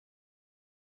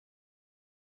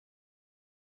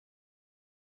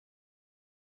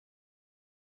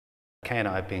Kay and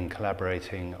I have been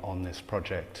collaborating on this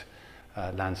project,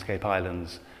 Landscape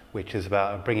Islands, which is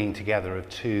about bringing together of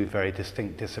two very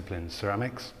distinct disciplines,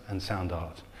 ceramics and sound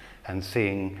art, and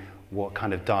seeing what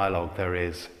kind of dialogue there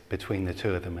is between the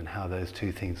two of them and how those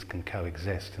two things can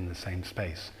coexist in the same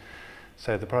space.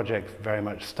 So the project very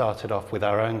much started off with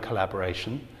our own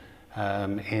collaboration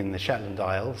in the Shetland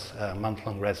Isles, a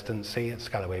month-long residency at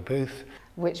Scalloway Booth.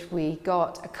 Which we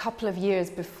got a couple of years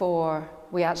before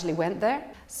we actually went there.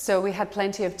 So we had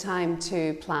plenty of time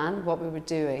to plan what we were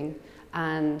doing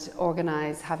and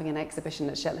organise having an exhibition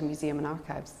at Shetland Museum and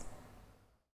Archives.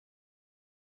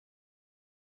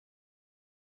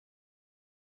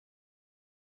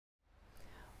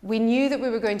 We knew that we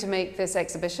were going to make this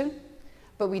exhibition,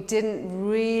 but we didn't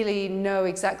really know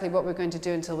exactly what we were going to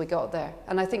do until we got there.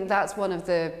 And I think that's one of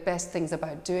the best things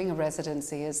about doing a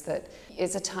residency, is that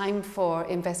it's a time for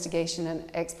investigation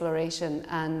and exploration,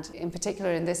 and in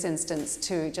particular in this instance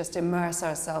to just immerse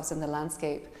ourselves in the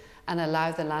landscape and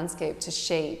allow the landscape to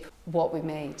shape what we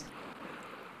made.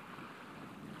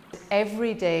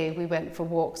 Every day we went for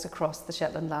walks across the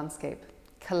Shetland landscape,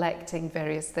 collecting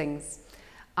various things.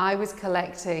 I was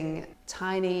collecting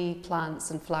tiny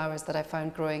plants and flowers that I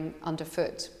found growing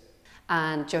underfoot,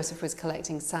 and Joseph was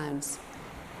collecting sounds.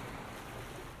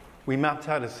 We mapped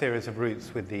out a series of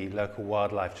routes with the local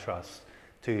wildlife trust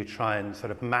to try and sort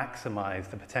of maximise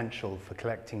the potential for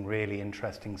collecting really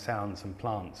interesting sounds and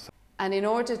plants. And in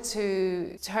order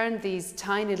to turn these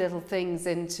tiny little things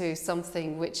into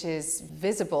something which is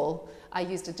visible, I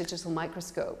used a digital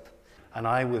microscope. And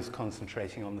I was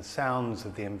concentrating on the sounds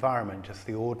of the environment, just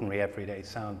the ordinary everyday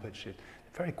sound, which is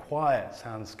a very quiet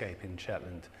soundscape in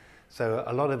Shetland. So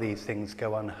a lot of these things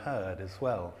go unheard as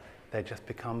well. They just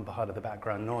become part of the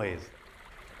background noise.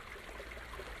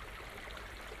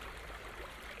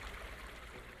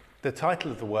 The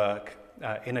title of the work,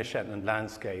 In a Shetland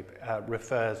Landscape,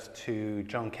 refers to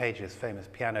John Cage's famous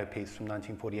piano piece from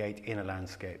 1948, In a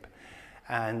Landscape.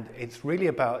 And it's really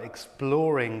about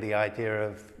exploring the idea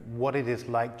of what it is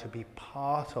like to be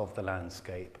part of the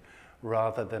landscape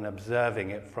rather than observing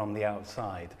it from the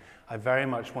outside. I very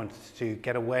much wanted to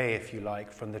get away, if you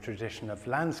like, from the tradition of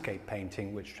landscape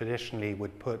painting, which traditionally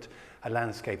would put a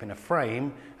landscape in a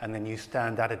frame and then you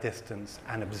stand at a distance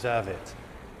and observe it.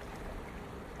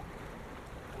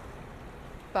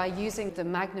 By using the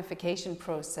magnification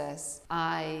process,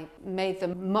 I made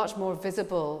them much more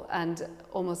visible and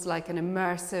almost like an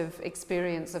immersive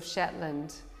experience of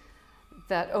Shetland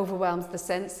that overwhelms the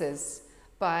senses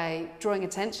by drawing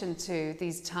attention to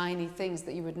these tiny things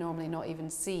that you would normally not even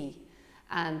see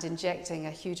and injecting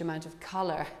a huge amount of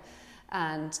colour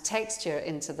and texture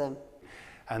into them.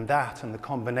 And that and the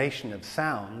combination of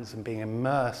sounds and being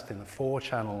immersed in a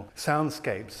 4-channel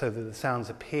soundscape so that the sounds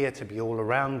appear to be all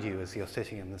around you as you're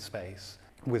sitting in the space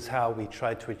was how we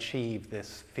tried to achieve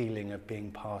this feeling of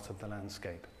being part of the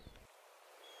landscape.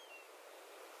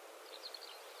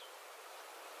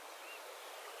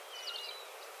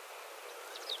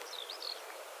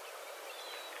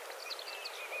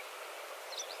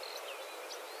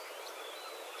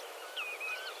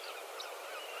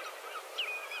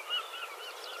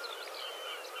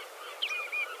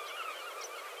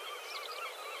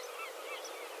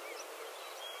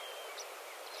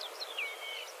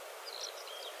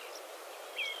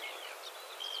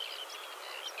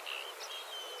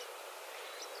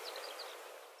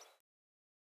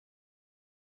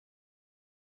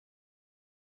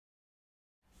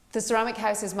 The Ceramic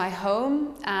House is my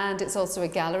home, and it's also a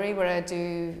gallery where I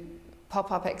do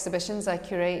pop-up exhibitions. I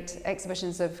curate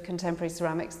exhibitions of contemporary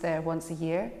ceramics there once a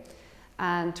year,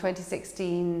 and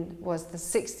 2016 was the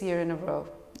 6th year in a row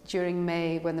during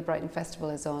May when the Brighton Festival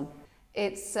is on.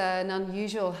 It's an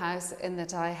unusual house in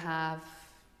that I have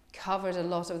covered a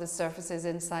lot of the surfaces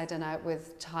inside and out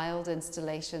with tiled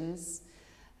installations,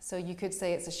 so you could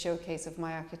say it's a showcase of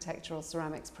my architectural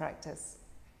ceramics practice.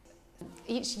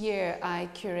 Each year I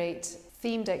curate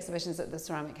themed exhibitions at the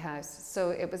Ceramic House,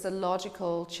 so it was a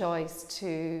logical choice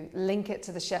to link it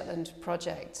to the Shetland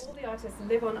project. All the artists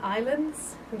live on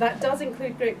islands. That does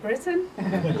include Great Britain,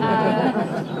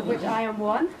 which I am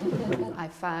one. I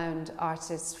found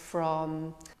artists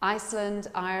from Iceland,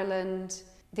 Ireland,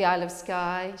 the Isle of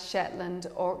Skye, Shetland,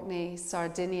 Orkney,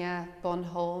 Sardinia,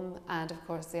 Bornholm, and of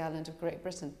course the island of Great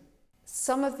Britain.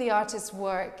 Some of the artists'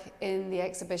 work in the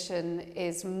exhibition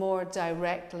is more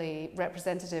directly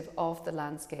representative of the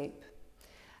landscape,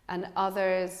 and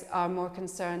others are more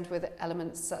concerned with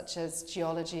elements such as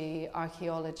geology,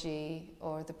 archaeology,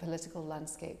 or the political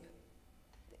landscape.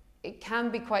 It can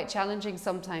be quite challenging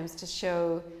sometimes to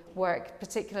show work,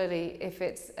 particularly if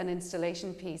it's an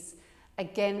installation piece,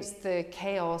 against the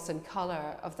chaos and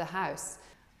colour of the house.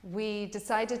 We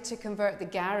decided to convert the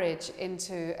garage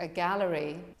into a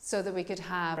gallery so that we could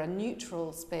have a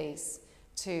neutral space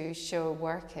to show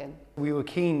work in. We were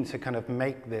keen to kind of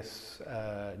make this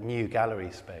new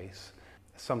gallery space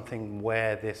something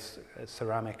where this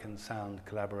ceramic and sound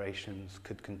collaborations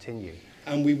could continue.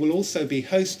 And we will also be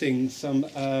hosting some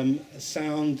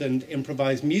sound and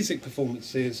improvised music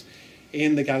performances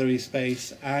in the gallery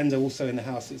space and also in the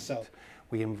house itself.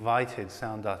 We invited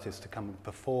sound artists to come and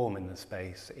perform in the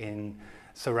space,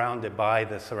 surrounded by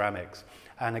the ceramics.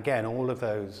 And again, all of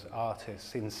those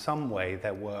artists, in some way,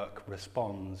 their work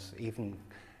responds, even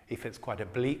if it's quite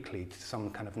obliquely, to some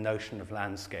kind of notion of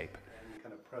landscape.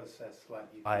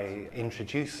 I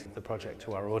introduced the project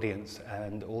to our audience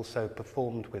and also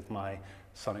performed with my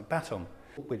sonic baton,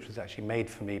 which was actually made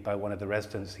for me by one of the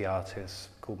residency artists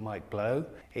called Mike Blow.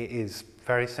 It is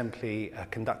very simply a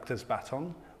conductor's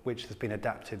baton, which has been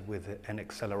adapted with an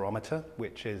accelerometer,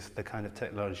 which is the kind of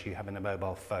technology you have in a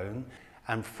mobile phone.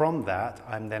 And from that,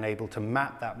 I'm then able to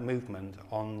map that movement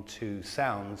onto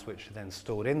sounds, which are then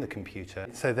stored in the computer.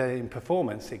 So that in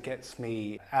performance, it gets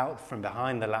me out from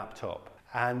behind the laptop.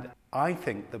 And I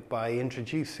think that by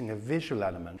introducing a visual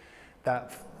element,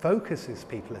 that focuses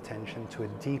people's attention to a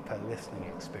deeper listening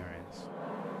experience.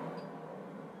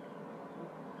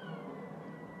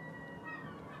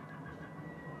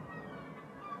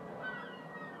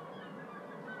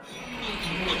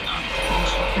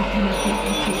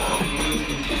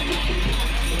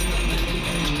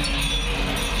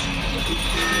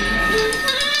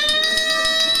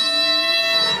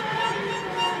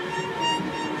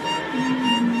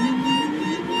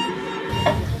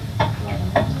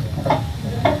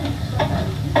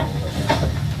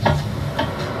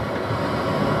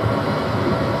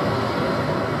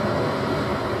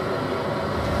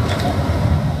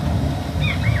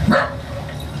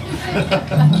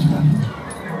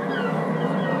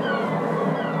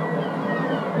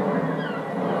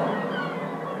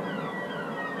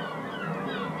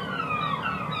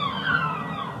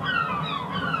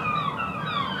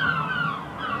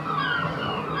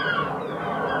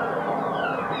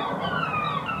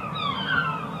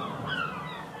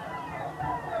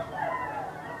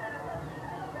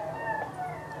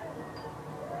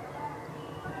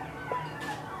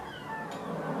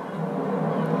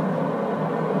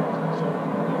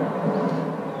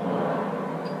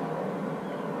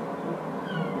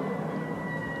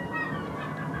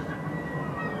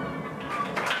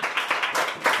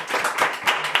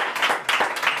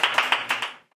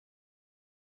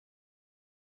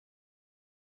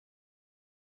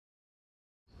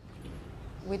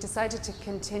 We decided to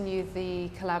continue the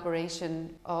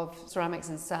collaboration of ceramics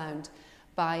and sound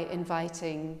by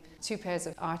inviting two pairs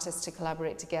of artists to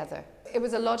collaborate together. It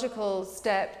was a logical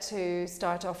step to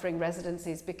start offering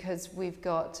residencies because we've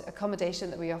got accommodation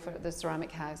that we offer at the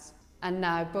Ceramic House. And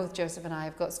now both Joseph and I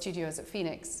have got studios at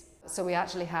Phoenix. So we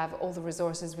actually have all the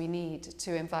resources we need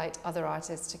to invite other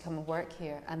artists to come and work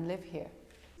here and live here.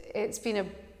 It's been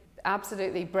an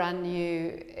absolutely brand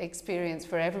new experience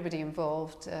for everybody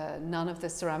involved. None of the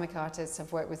ceramic artists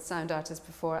have worked with sound artists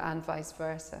before and vice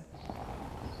versa.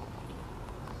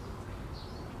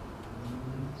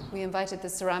 We invited the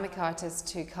ceramic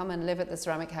artists to come and live at the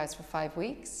Ceramic House for 5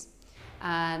 weeks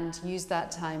and use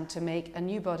that time to make a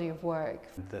new body of work.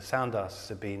 The sound artists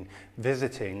have been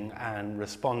visiting and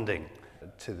responding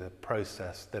to the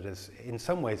process that has in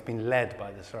some ways been led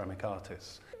by the ceramic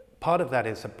artists. Part of that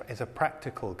is a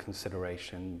practical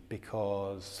consideration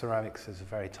because ceramics is a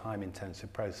very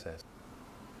time-intensive process.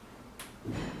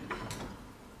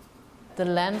 The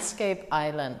landscape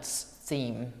islands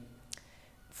theme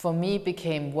for me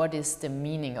became what is the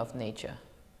meaning of nature?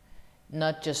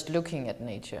 Not just looking at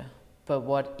nature, but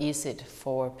what is it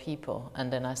for people?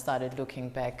 And then I started looking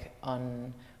back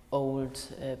on old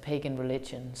pagan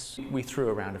religions. We threw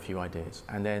around a few ideas,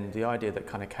 and then the idea that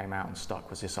kind of came out and stuck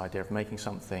was this idea of making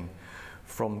something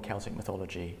from Celtic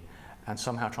mythology and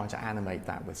somehow trying to animate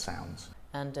that with sounds.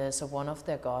 And so one of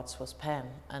their gods was Pan,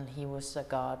 and he was a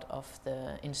god of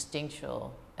the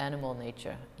instinctual animal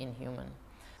nature in human.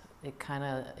 It kind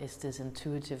of is this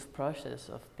intuitive process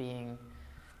of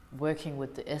working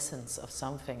with the essence of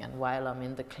something, and while I'm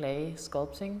in the clay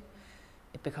sculpting,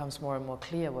 it becomes more and more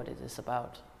clear what it is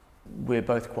about. We're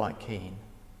both quite keen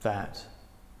that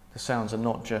the sounds are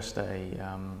not just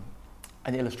an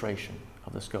illustration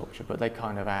of the sculpture, but they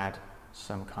kind of add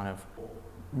some kind of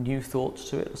new thoughts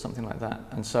to it or something like that.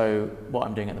 And so what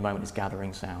I'm doing at the moment is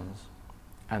gathering sounds,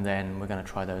 and then we're going to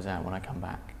try those out when I come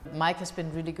back. Mike has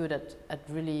been really good at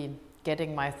really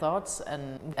getting my thoughts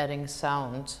and adding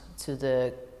sound to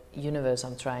the universe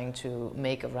I'm trying to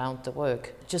make around the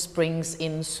work just brings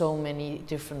in so many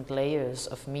different layers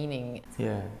of meaning.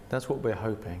 Yeah, that's what we're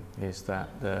hoping, is that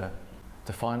the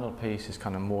final piece is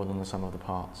kind of more than the sum of the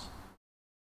parts.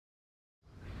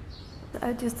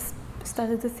 I just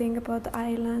started to think about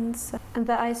islands, and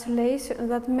the isolation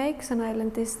that makes an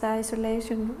island is the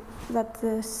isolation that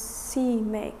the sea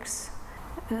makes.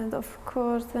 And of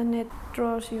course then it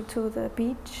draws you to the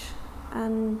beach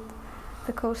and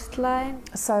the coastline.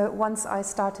 So once I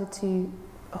started to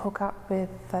hook up with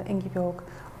Ingeborg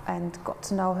and got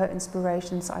to know her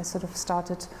inspirations, I sort of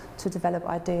started to develop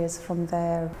ideas from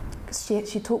there.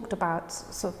 She talked about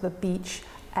sort of the beach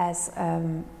as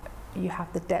you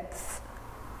have the depth,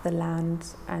 the land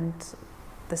and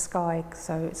the sky,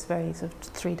 so it's very sort of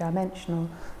three-dimensional.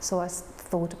 So I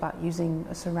thought about using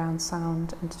a surround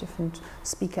sound and different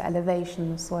speaker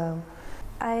elevation as well.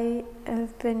 I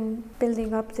have been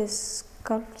building up these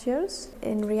sculptures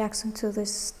in reaction to the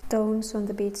stones on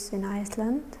the beach in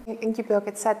Iceland. Ingeborg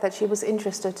had said that she was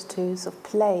interested to sort of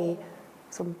play,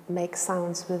 sort of make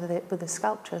sounds with the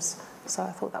sculptures. So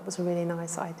I thought that was a really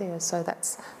nice idea. So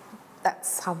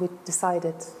that's how we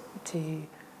decided to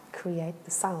create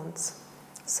the sounds.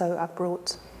 So I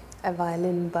brought a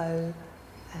violin bow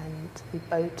and we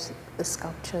bowed the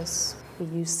sculptures. We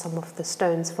used some of the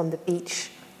stones from the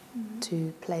beach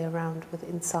to play around with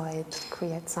inside,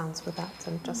 create sounds with that,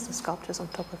 and just the sculptures on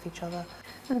top of each other.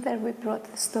 And then we brought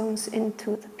the stones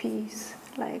into the piece,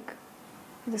 like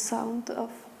the sound of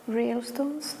real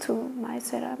stones to my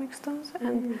ceramic stones,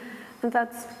 and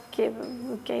that gave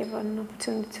an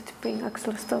opportunity to bring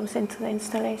actual stones into the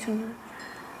installation.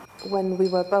 When we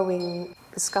were bowing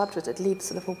the sculptures, it leaves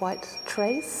sort of a white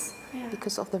trace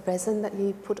because of the resin that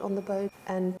you put on the bow.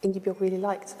 And Ingeborg really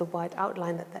liked the white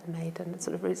outline that made, and it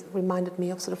sort of reminded me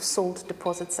of sort of salt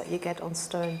deposits that you get on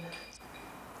stone.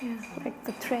 Yeah, like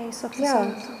the trace of the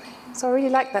sound. So I really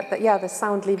like that, the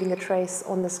sound leaving a trace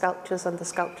on the sculptures and the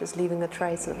sculptures leaving a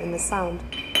trace in the sound.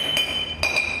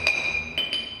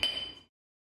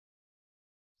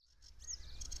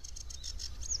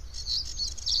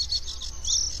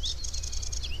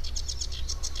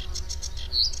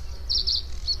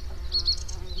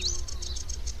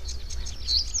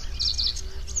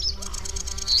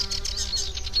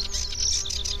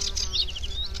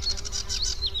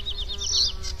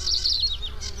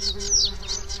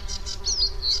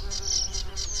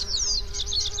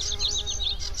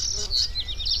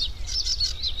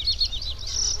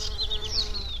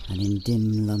 And in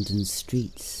dim London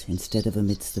streets, instead of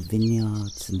amidst the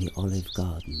vineyards and the olive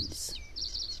gardens.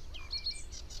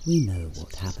 We know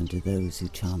what happened to those who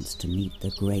chanced to meet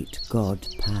the great god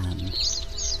Pan.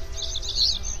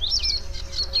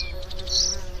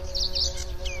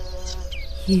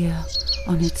 Here,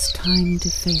 on its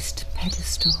time-defaced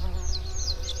pedestal,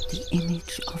 the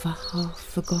image of a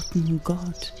half-forgotten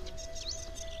god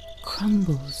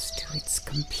crumbles to its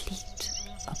complete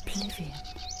oblivion.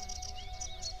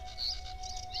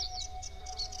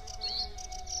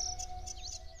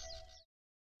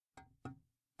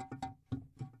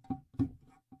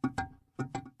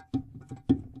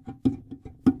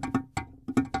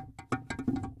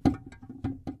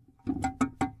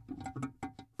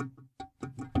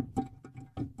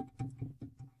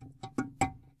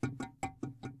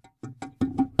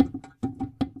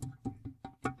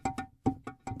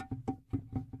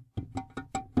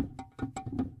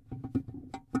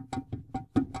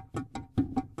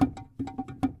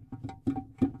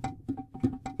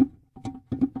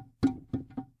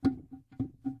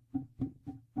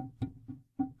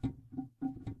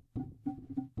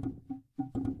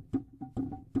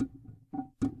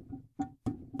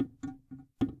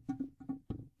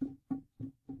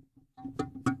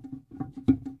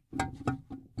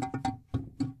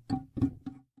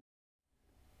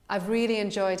 I've really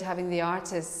enjoyed having the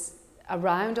artists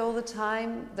around all the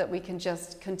time, that we can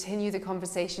just continue the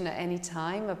conversation at any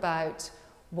time about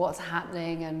what's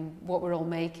happening and what we're all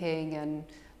making and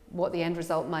what the end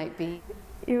result might be.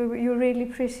 You really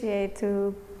appreciate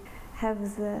to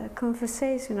have the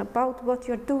conversation about what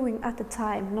you're doing at the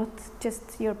time, not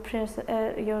just your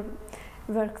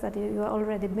work that you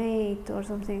already made or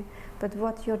something, but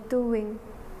what you're doing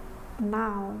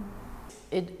now.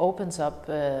 It opens up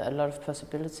a lot of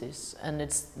possibilities, and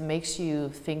it makes you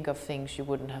think of things you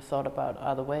wouldn't have thought about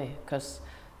other way, because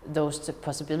those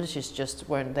possibilities just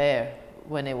weren't there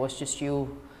when it was just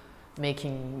you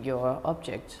making your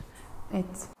object. It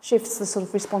shifts the sort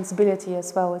of responsibility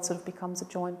as well. It sort of becomes a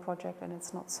joint project, and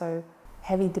it's not so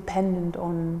heavy dependent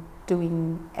on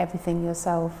doing everything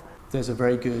yourself. There's a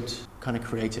very good kind of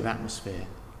creative atmosphere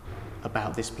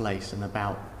about this place and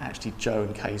about actually Joe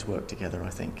and Kay's work together, I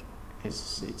think.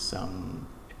 It's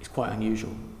quite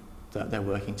unusual that they're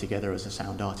working together as a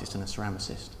sound artist and a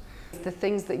ceramicist. The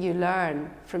things that you learn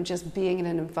from just being in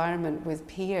an environment with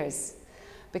peers,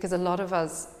 because a lot of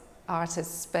us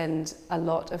artists spend a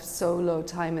lot of solo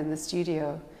time in the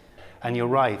studio. And you're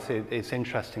right, it's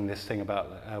interesting, this thing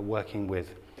about working with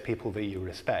people that you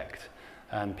respect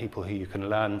and people who you can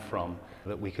learn from,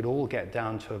 that we could all get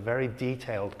down to a very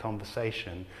detailed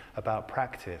conversation about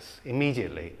practice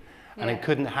immediately. And it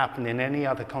couldn't happen in any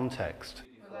other context.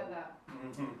 Like that.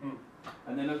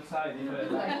 And then outside, you know,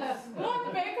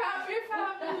 One big happy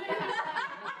family!